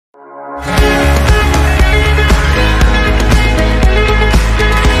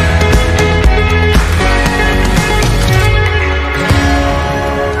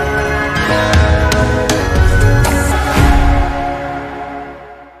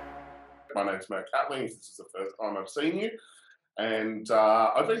My name's Matt Catling. This is the first time I've seen you. And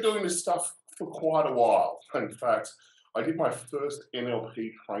I've been doing this stuff for quite a while. In fact, I did my first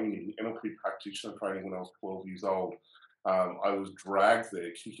NLP training, NLP practitioner training when I was 12 years old. I was dragged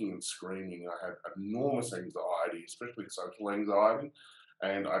there kicking and screaming. I had enormous anxiety, especially social anxiety.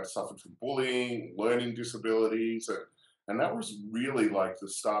 And I'd suffered from bullying, learning disabilities, and that was really like the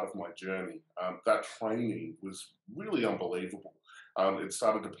start of my journey. That training was really unbelievable. It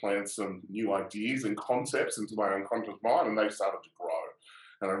started to plant some new ideas and concepts into my unconscious mind, and they started to grow.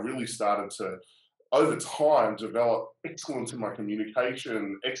 And I really started to, over time, develop excellence in my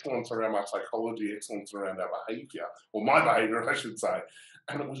communication, excellence around my psychology, excellence around our behavior, or my behavior, I should say.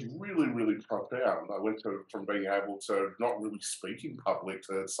 And it was really, really profound. I went from being able to not really speak in public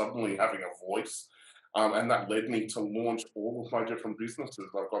to suddenly having a voice. And that led me to launch all of my different businesses.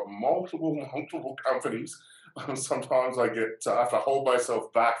 I've got multiple companies. Sometimes I have to hold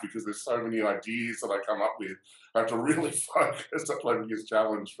myself back because there's so many ideas that I come up with. I have to really focus. That's my biggest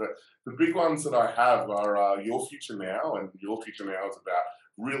challenge. But the big ones that I have are Your Future Now, and Your Future Now is about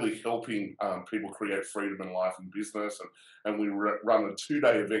really helping people create freedom in life and business. And we run a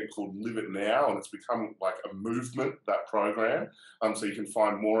 2-day event called Live It Now, and it's become like a movement, that program. So you can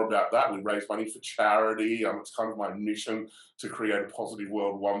find more about that. We raise money for charity. It's kind of my mission to create a positive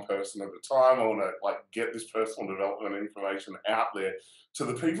world one person at a time. I want to like get this personal development information out there to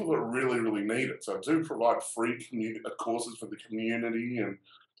the people that really, really need it. So I do provide free courses for the community, and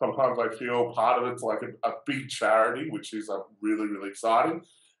sometimes I feel part of it's like a big charity, which is really, really exciting.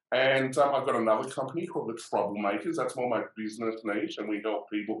 And I've got another company called The Troublemakers. That's more my business niche, and we help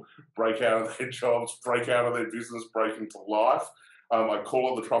people break out of their jobs, break out of their business, break into life. I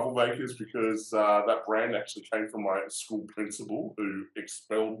call it The Troublemakers because that brand actually came from my school principal who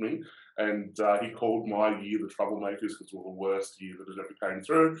expelled me. And he called my year The Troublemakers because it was the worst year that it ever came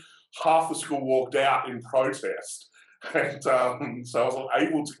through. Half the school walked out in protest. And so I was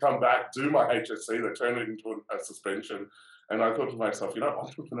able to come back, do my HSC. They turned it into a suspension. And I thought to myself,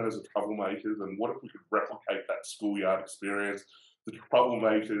 entrepreneurs are troublemakers, and what if we could replicate that schoolyard experience? The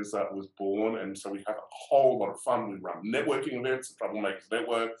Troublemakers was born, and so we have a whole lot of fun. We run networking events, the Troublemakers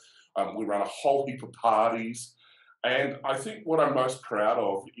Network. We run a whole heap of parties. And I think what I'm most proud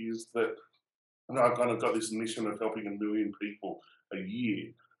of is that I've kind of got this mission of helping 1 million people a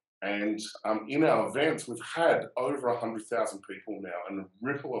year. And in our events, we've had over 100,000 people now, and the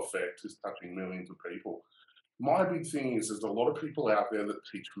ripple effect is touching millions of people. My big thing is there's a lot of people out there that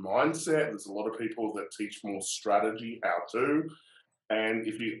teach mindset. There's a lot of people that teach more strategy, how to. And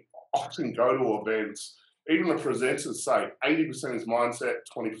if you often go to events, even the presenters say 80% is mindset,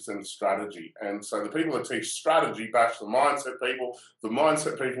 20% is strategy. And so the people that teach strategy bash the mindset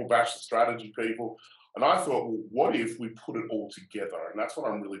people bash the strategy people. And I thought, well, what if we put it all together? And that's what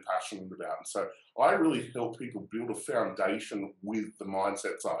I'm really passionate about. And so I really help people build a foundation with the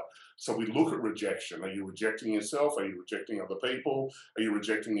mindset side. So we look at rejection. Are you rejecting yourself? Are you rejecting other people? Are you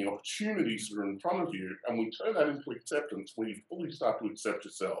rejecting the opportunities that are in front of you? And we turn that into acceptance where you fully start to accept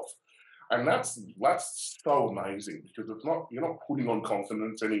yourself. And that's so amazing because you're not putting on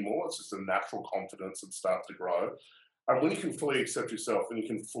confidence anymore. It's just a natural confidence that starts to grow. And when you can fully accept yourself, then you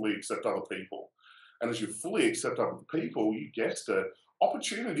can fully accept other people. And as you fully accept other people, you guessed it,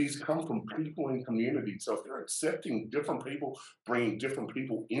 opportunities come from people in community. So if you're accepting different people, bringing different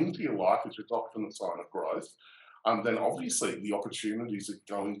people into your life, which is often a sign of growth, then obviously the opportunities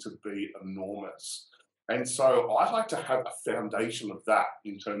are going to be enormous. And so I like to have a foundation of that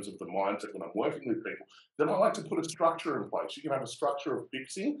in terms of the mindset when I'm working with people. Then I like to put a structure in place. You can have a structure of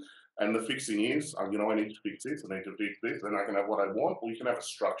fixing, and the fixing is, I need to fix this, I need to fix this, and I can have what I want, or you can have a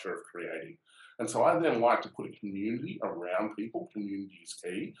structure of creating. And so I then like to put a community around people. Community is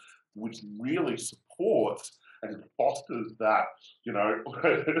key, which really supports and fosters that,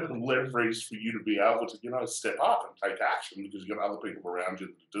 leverage for you to be able to, step up and take action because you've got other people around you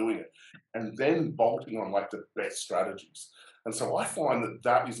that are doing it. And then bolting on like the best strategies. And so I find that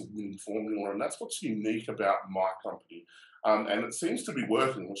that is a winning formula, and that's what's unique about my company. And it seems to be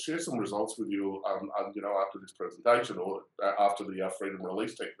working. We'll share some results with you, after this presentation or after the freedom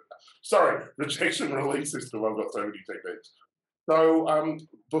release technique. Sorry, rejection release system. I've got so many techniques. So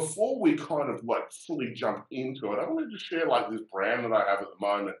before we kind of like fully jump into it, I wanted to share like this brand that I have at the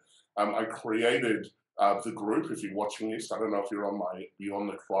moment. I created the group. If you're watching this, I don't know if you're on my Beyond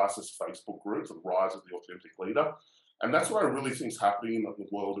the Crisis Facebook group, The Rise of the Authentic Leader. And that's what I really think is happening in the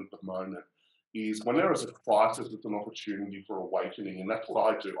world at the moment. Is when there is a crisis, it's an opportunity for awakening. And that's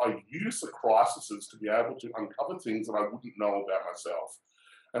what I do. I use the crises to be able to uncover things that I wouldn't know about myself.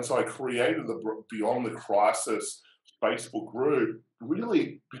 And so I created the Beyond the Crisis Facebook group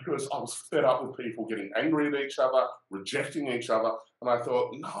really because because I was fed up with people getting angry at each other, rejecting each other. And I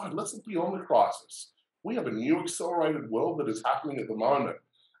thought, no, let's look beyond the crisis. We have a new accelerated world that is happening at the moment.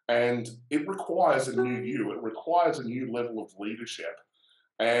 And it requires a new you. It requires a new level of leadership.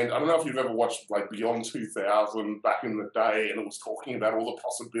 And I don't know if you've ever watched like Beyond 2000 back in the day, and it was talking about all the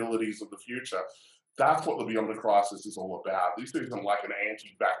possibilities of the future. That's what the Beyond the Crisis is all about. This isn't like an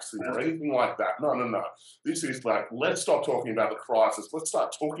anti-vaccine or anything like that. No, no, no. This is like, let's stop talking about the crisis. Let's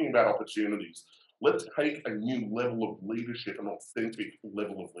start talking about opportunities. Let's take a new level of leadership, an authentic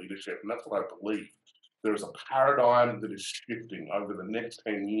level of leadership. And that's what I believe. There is a paradigm that is shifting over the next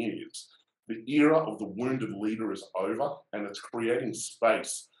 10 years. The era of the wounded leader is over, and it's creating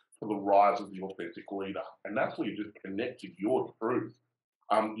space for the rise of the authentic leader. And that's where you just connect to your truth.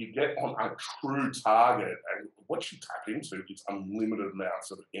 You get on a true target, and what you tap into is unlimited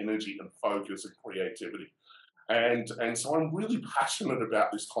amounts of energy and focus and creativity. And so I'm really passionate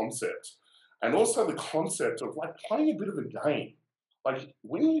about this concept, and also the concept of like playing a bit of a game. Like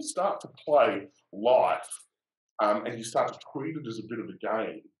when you start to play life, and you start to treat it as a bit of a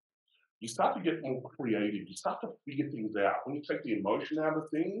game, you start to get more creative. You start to figure things out. When you take the emotion out of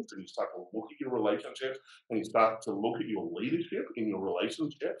things and you start to look at your relationships and you start to look at your leadership in your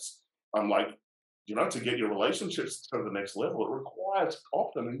relationships, I'm like, to get your relationships to the next level, it requires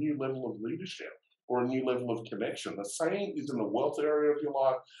often a new level of leadership or a new level of connection. The same is in the wealth area of your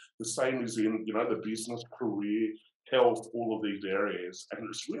life. The same is in, the business, career, health, all of these areas. And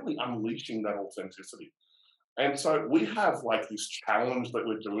it's really unleashing that authenticity. And so we have like this challenge that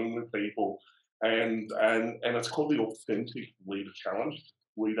we're doing with people, and it's called the Authentic Leader Challenge,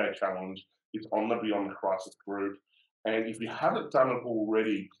 3-day challenge. It's on the Beyond the Crisis group. And if you haven't done it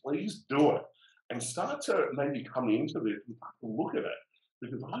already, please do it and start to maybe come into this and start to look at it.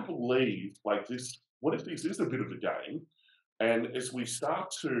 Because I believe like this, what if this is a bit of a game? And as we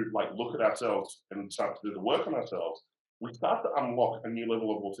start to like look at ourselves and start to do the work on ourselves, we start to unlock a new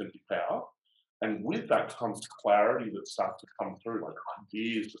level of authentic power. And with that comes clarity that starts to come through, like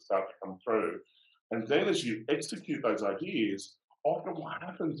ideas that start to come through. And then as you execute those ideas, often what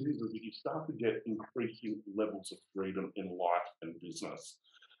happens is that you start to get increasing levels of freedom in life and business.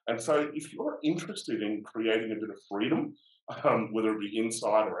 And so if you're interested in creating a bit of freedom, whether it be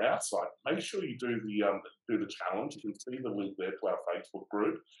inside or outside, make sure you do the challenge. You can see the link there to our Facebook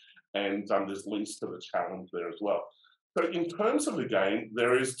group, and there's links to the challenge there as well. So in terms of the game,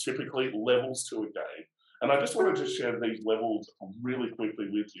 there is typically levels to a game. And I just wanted to share these levels really quickly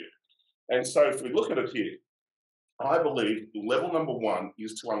with you. And so if we look at it here, I believe level number 1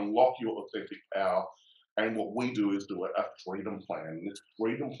 is to unlock your authentic power. And what we do is do a freedom plan. And this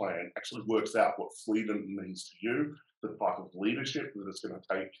freedom plan actually works out what freedom means to you, the type of leadership that it's going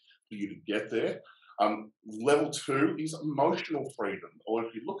to take for you to get there. Level 2 is emotional freedom, or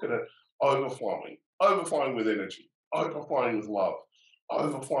if you look at it, overflowing with energy, overflowing with love,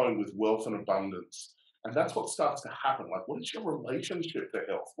 overflowing with wealth and abundance. And that's what starts to happen. Like, what is your relationship to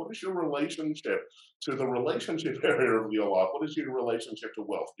health? What is your relationship to the relationship area of your life? What is your relationship to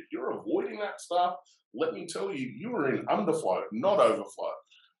wealth? If you're avoiding that stuff, let me tell you, you are in underflow, not overflow.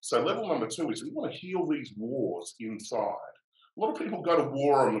 So level number 2 is we want to heal these wars inside. A lot of people go to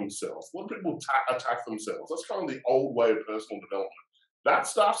war on themselves. A lot of people attack themselves. That's kind of the old way of personal development. That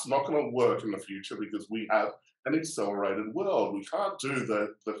stuff's not going to work in the future because we have an accelerated world. We can't do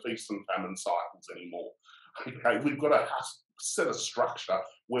the feast and famine cycles anymore. Okay, we've got to set a structure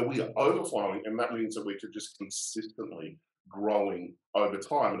where we are overflowing, and that means that we could just consistently growing over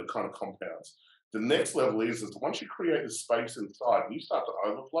time, and it kind of compounds. The next level is once you create the space inside, and you start to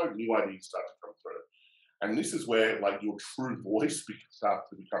overflow, new ideas start to come through. And this is where like your true voice starts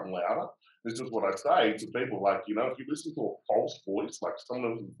to become louder. This is what I say to people, like, if you listen to a false voice, like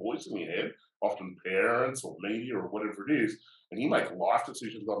someone else's voice in your head, often parents or media or whatever it is, and you make life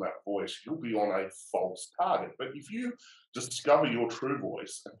decisions on that voice, you'll be on a false target. But if you discover your true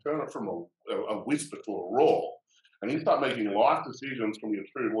voice and turn it from a whisper to a roar, and you start making life decisions from your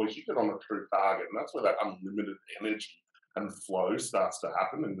true voice, you get on a true target. And that's where that unlimited energy and flow starts to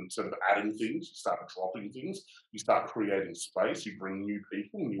happen. And instead of adding things, you start dropping things, you start creating space, you bring new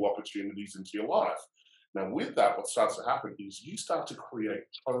people, new opportunities into your life. Now, with that, what starts to happen is you start to create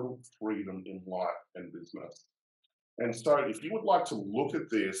total freedom in life and business. And so, if you would like to look at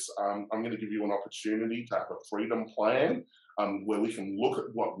this, I'm going to give you an opportunity to have a freedom plan where we can look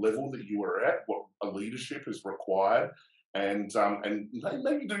at what level that you are at, what a leadership is required, and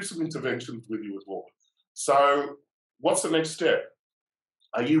maybe do some interventions with you as well. So, what's the next step?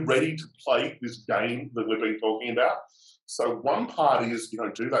 Are you ready to play this game that we've been talking about? So one part is,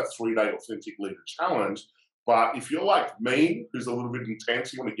 do that 3-day authentic leader challenge. But if you're like me, who's a little bit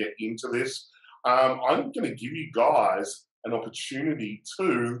intense, you want to get into this, I'm going to give you guys an opportunity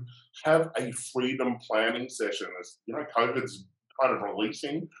to have a freedom planning session. As you know, COVID's kind of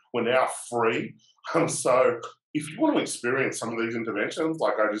releasing, we're now free. So if you want to experience some of these interventions,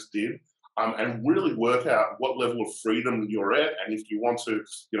 like I just did, and really work out what level of freedom you're at, and if you want to,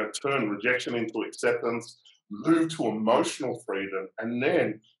 turn rejection into acceptance, move to emotional freedom, and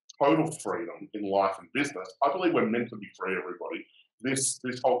then total freedom in life and business. I believe we're meant to be free, everybody. This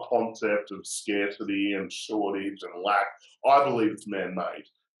whole concept of scarcity and shortage and lack, I believe it's man-made.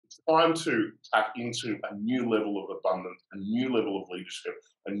 It's time to tap into a new level of abundance, a new level of leadership,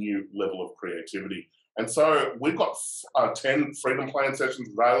 a new level of creativity. And so we've got 10 Freedom Plan sessions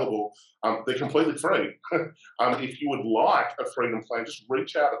available. They're completely free. If you would like a Freedom Plan, just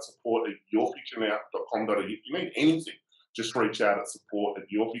reach out at support@yourfuturenow.com.au. If you need anything, just reach out at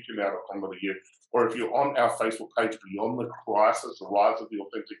support@yourfuturenow.com.au. Or if you're on our Facebook page, Beyond the Crisis, The Rise of the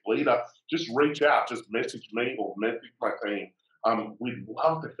Authentic Leader, just reach out, just message me or message my team. We'd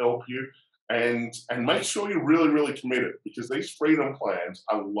love to help you, and make sure you're really, really committed, because these freedom plans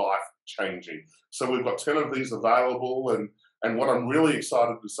are life changing. So we've got 10 of these available, and what I'm really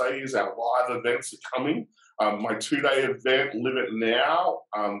excited to say is our live events are coming. My 2-day event, Live It Now,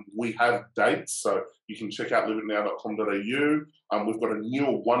 we have dates, so you can check out liveitnow.com.au. We've got a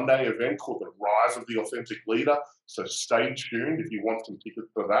new 1-day event called The Rise of the Authentic Leader, so stay tuned. If you want some tickets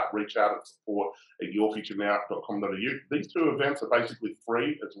for that, reach out at support@yourfuturenow.com.au. These 2 events are basically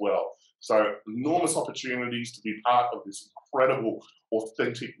free as well. So enormous opportunities to be part of this incredible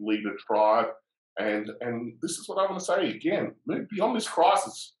authentic leader tribe. And this is what I want to say again, move beyond this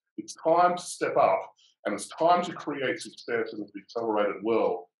crisis. It's time to step up, and it's time to create success in this accelerated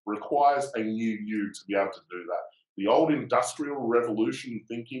world. Requires a new you to be able to do that. The old industrial revolution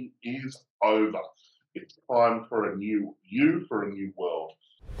thinking is over. It's time for a new you, for a new world.